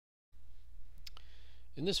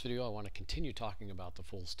In this video, I want to continue talking about the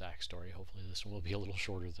full stack story. Hopefully this one will be a little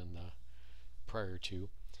shorter than the prior two.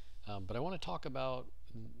 But I want to talk about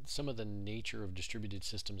some of the nature of distributed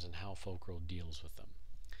systems and how Fulcro deals with them.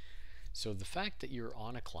 So the fact that you're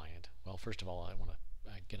on a client, well, first of all, I want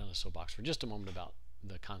to get on a soapbox for just a moment about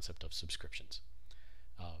the concept of subscriptions.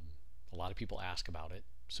 A lot of people ask about it.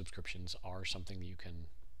 Subscriptions are something that you can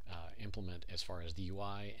implement as far as the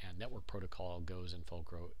UI and network protocol goes in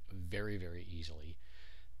Fulcro very, very easily.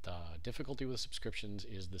 The difficulty with subscriptions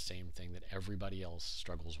is the same thing that everybody else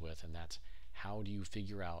struggles with, and that's how do you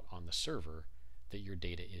figure out on the server that your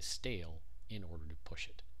data is stale in order to push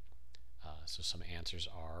it. So some answers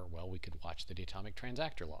are, well, we could watch the datomic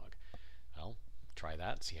transactor log. Well, try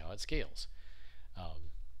that, see how it scales.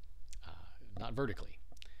 Not vertically,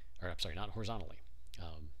 or I'm sorry, not horizontally.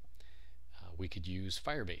 We could use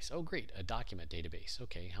Firebase. Oh, great, a document database.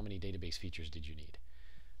 Okay, how many database features did you need?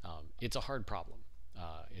 It's a hard problem.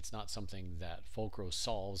 It's not something that Fulcro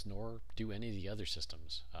solves, nor do any of the other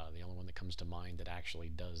systems. The only one that comes to mind that actually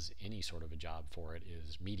does any sort of a job for it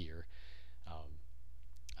is Meteor,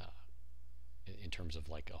 in terms of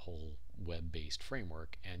like a whole web-based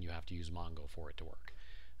framework, and you have to use Mongo for it to work.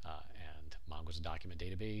 And Mongo's a document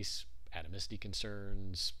database, atomicity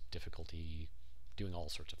concerns, difficulty, doing all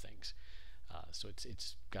sorts of things. So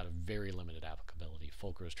it's got a very limited applicability.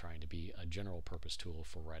 Fulcro is trying to be a general purpose tool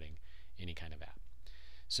for writing any kind of app.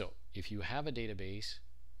 So if you have a database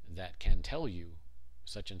that can tell you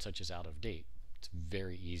such and such is out of date, it's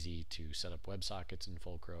very easy to set up WebSockets in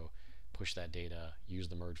Fulcro, push that data, use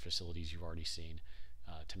the merge facilities you've already seen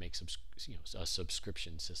to make a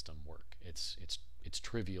subscription system work. It's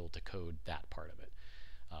trivial to code that part of it.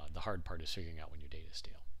 The hard part is figuring out when your data is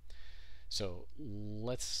stale. So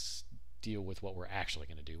let's deal with what we're actually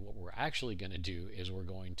going to do. What we're actually going to do is we're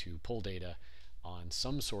going to pull data on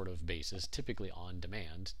some sort of basis, typically on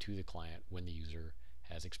demand, to the client when the user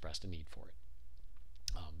has expressed a need for it.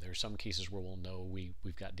 There are some cases where we'll know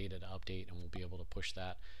we've got data to update and we'll be able to push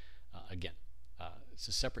that. Again, it's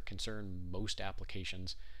a separate concern. Most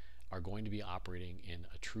applications are going to be operating in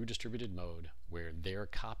a true distributed mode where their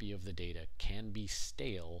copy of the data can be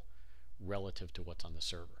stale relative to what's on the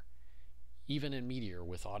server. Even in Meteor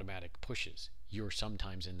with automatic pushes, you're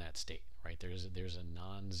sometimes in that state, right? There's a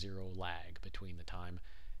non-zero lag between the time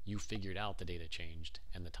you figured out the data changed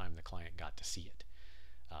and the time the client got to see it.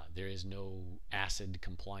 There is no ACID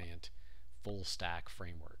compliant full stack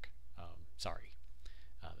framework. Sorry.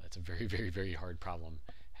 That's a very, very, very hard problem,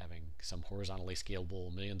 having some horizontally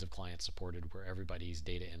scalable, millions of clients supported where everybody's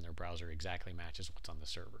data in their browser exactly matches what's on the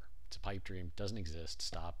server. It's a pipe dream, doesn't exist.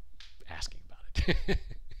 Stop asking about it.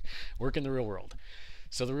 Work in the real world.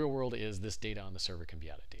 So the real world is this data on the server can be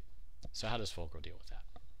out of date. So how does Fulcro deal with that?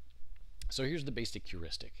 So here's the basic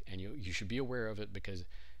heuristic, and you should be aware of it because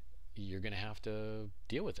you're going to have to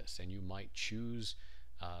deal with this, and you might choose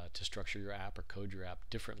to structure your app or code your app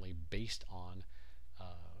differently based on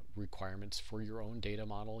requirements for your own data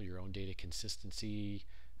model, your own data consistency,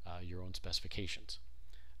 your own specifications.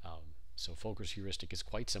 So Fulcro's heuristic is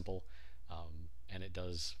quite simple, and it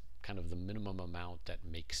does kind of the minimum amount that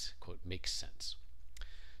makes, quote, makes sense. So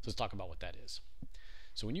let's talk about what that is.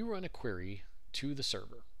 So when you run a query to the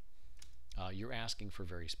server, you're asking for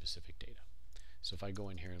very specific data. So if I go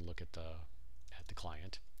in here and look at the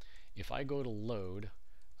client, if I go to load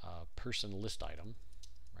person list item,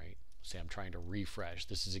 right? Say I'm trying to refresh.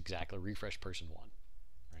 This is exactly refresh person 1,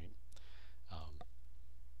 right?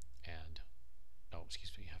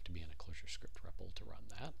 Excuse me, you have to be in a closure script REPL to run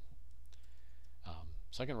that.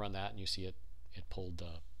 So I can run that, and you see it pulled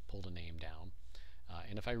a name down.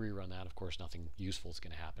 And if I rerun that, of course, nothing useful is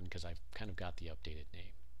going to happen because I've kind of got the updated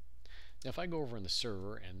name. Now, if I go over in the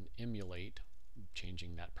server and emulate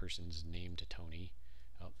changing that person's name to Tony,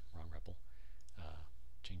 oh, wrong REPL,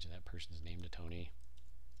 changing that person's name to Tony,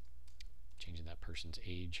 changing that person's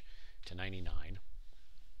age to 99,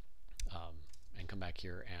 and come back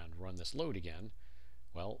here and run this load again,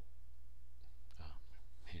 well,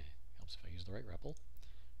 helps if I use the right REPL.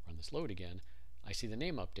 Run this load again, I see the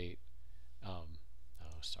name update. Oh,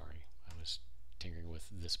 sorry, I was tinkering with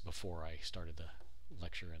this before I started the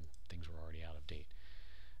lecture and things were already out of date.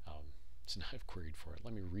 So now I've queried for it.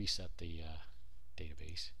 Let me reset the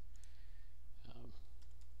database.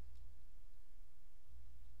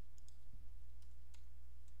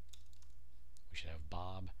 We should have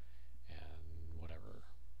Bob and whatever.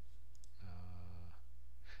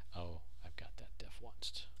 Oh, I've got that def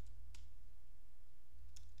once.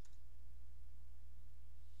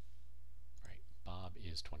 Right, Bob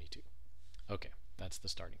is 22. Okay, that's the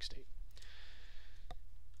starting state.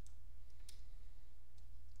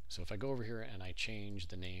 So if I go over here and I change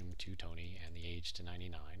the name to Tony and the age to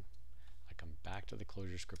 99, I come back to the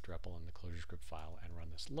ClojureScript REPL and the ClojureScript file and run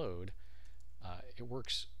this load, it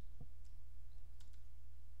works.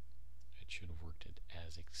 It should have worked it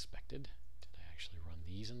as expected. Did I actually run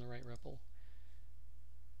these in the right REPL?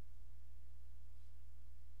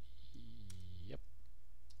 Yep.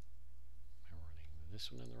 Am I running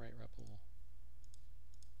this one in the right REPL?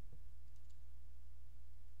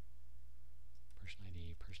 Person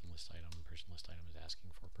ID, person list item is asking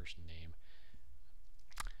for person name.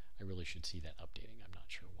 I really should see that updating. I'm not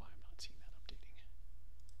sure why I'm not seeing that updating.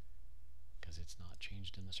 Because it's not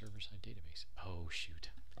changed in the server-side database. Oh, shoot.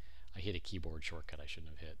 I hit a keyboard shortcut I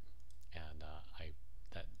shouldn't have hit. And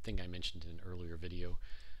that thing I mentioned in an earlier video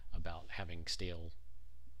about having stale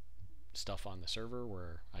stuff on the server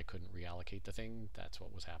where I couldn't reallocate the thing, that's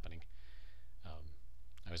what was happening.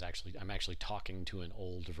 I'm actually talking to an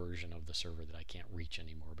old version of the server that I can't reach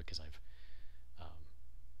anymore because I've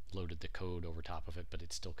loaded the code over top of it, but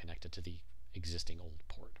it's still connected to the existing old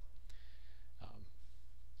port.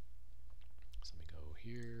 So let me go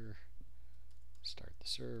here, start the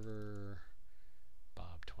server,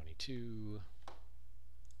 Bob22,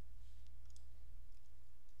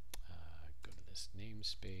 go to this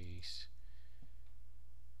namespace,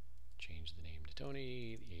 change the name to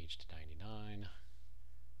Tony, the age to 99,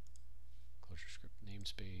 ClojureScript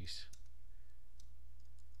namespace,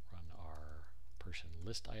 run our person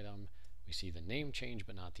list item. We see the name change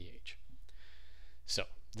but not the age. So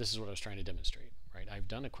this is what I was trying to demonstrate, right? I've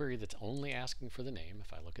done a query that's only asking for the name.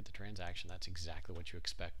 If I look at the transaction, that's exactly what you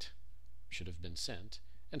expect should have been sent.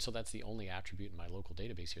 And so that's the only attribute in my local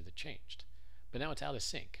database here that changed. But now it's out of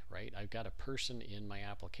sync, right? I've got a person in my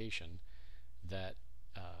application that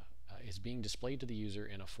is being displayed to the user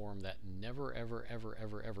in a form that never, ever, ever,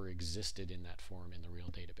 ever, ever existed in that form in the real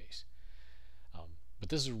database. But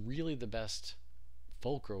this is really the best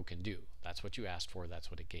Fulcro can do. That's what you asked for. That's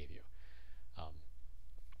what it gave you.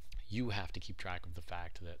 You have to keep track of the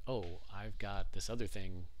fact that, oh, I've got this other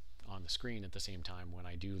thing on the screen at the same time. When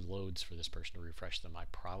I do loads for this person to refresh them, I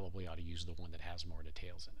probably ought to use the one that has more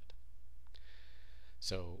details in it.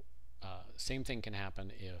 So same thing can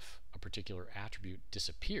happen if a particular attribute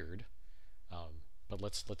disappeared, but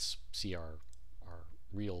let's see our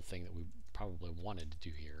real thing that we probably wanted to do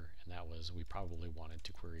here, and that was we probably wanted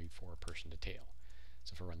to query for person detail.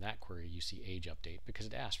 So if I run that query, you see age update because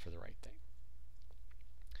it asked for the right thing.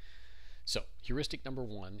 So heuristic number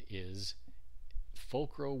one is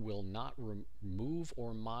Fulcro will not remove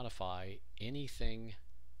or modify anything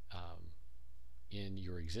in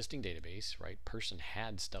your existing database, right? Person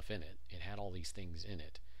had stuff in it. It had all these things in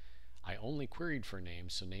it. I only queried for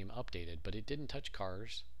names, so name updated, but it didn't touch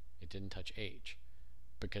cars. It didn't touch age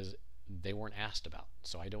because they weren't asked about.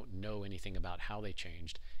 So I don't know anything about how they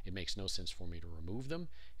changed. It makes no sense for me to remove them.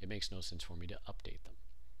 It makes no sense for me to update them.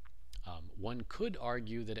 One could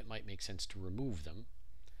argue that it might make sense to remove them,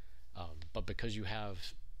 but because you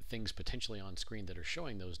have things potentially on screen that are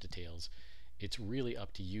showing those details, it's really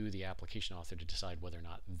up to you, the application author, to decide whether or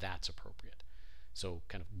not that's appropriate. So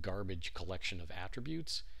kind of garbage collection of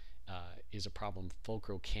attributes is a problem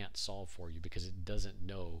Fulcro can't solve for you because it doesn't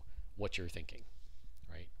know what you're thinking,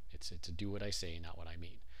 right? It's a do what I say, not what I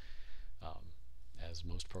mean, as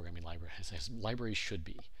most programming libraries should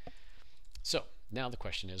be. So now the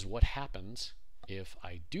question is, what happens if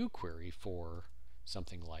I do query for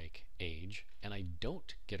something like age and I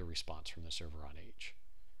don't get a response from the server on age?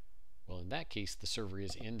 Well, in that case, the server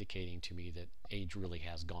is indicating to me that age really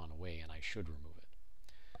has gone away and I should remove it.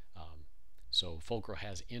 So Fulcro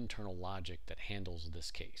has internal logic that handles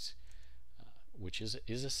this case, which is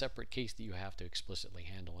a separate case that you have to explicitly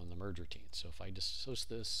handle in the merge routine. So if I dissociate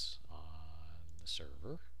this on the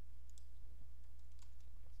server,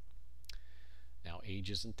 now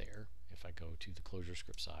age isn't there. If I go to the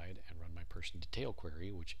ClojureScript side and run my person detail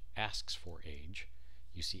query, which asks for age,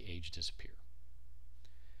 you see age disappear.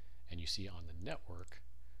 And you see on the network,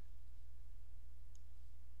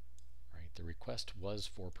 right, the request was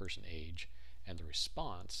for person age, and the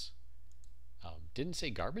response didn't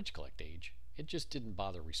say garbage collect age. It just didn't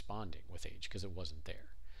bother responding with age because it wasn't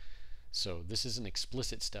there. So this is an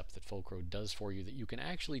explicit step that Fulcro does for you that you can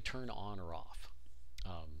actually turn on or off.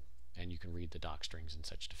 And you can read the doc strings and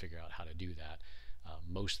such to figure out how to do that.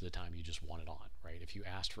 Most of the time you just want it on, right? If you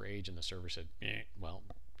asked for age and the server said, well,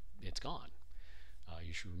 it's gone,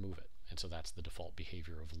 you should remove it. And so that's the default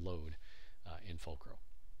behavior of load in Fulcro.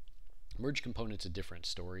 Merge component's a different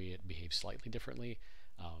story. It behaves slightly differently,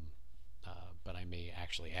 but I may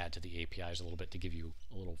actually add to the APIs a little bit to give you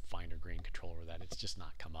a little finer grain control over that. It's just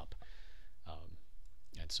not come up,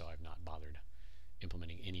 and so I've not bothered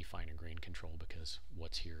implementing any finer grained control, because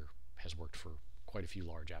what's here has worked for quite a few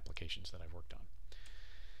large applications that I've worked on.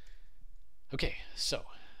 Okay, so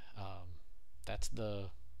that's the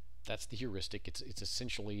heuristic. It's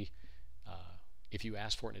essentially, if you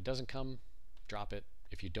ask for it and it doesn't come, drop it.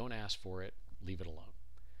 If you don't ask for it, leave it alone,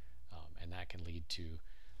 and that can lead to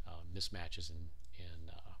mismatches in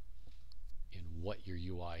what your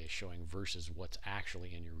UI is showing versus what's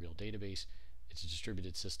actually in your real database. It's a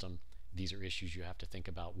distributed system. These are issues you have to think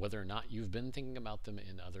about, whether or not you've been thinking about them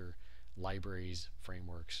in other libraries,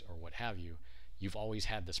 frameworks, or what have you. You've always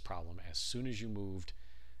had this problem. As soon as you moved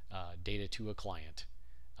data to a client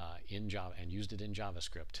in Java and used it in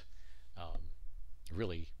JavaScript,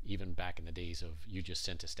 really even back in the days of you just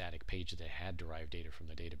sent a static page that had derived data from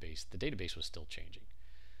the database was still changing.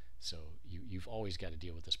 So you've always got to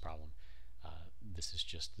deal with this problem. This is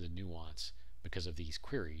just the nuance. Because of these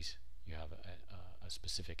queries, you have a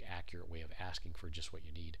specific, accurate way of asking for just what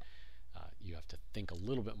you need. You have to think a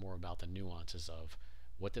little bit more about the nuances of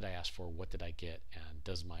what did I ask for, what did I get, and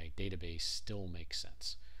does my database still make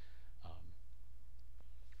sense?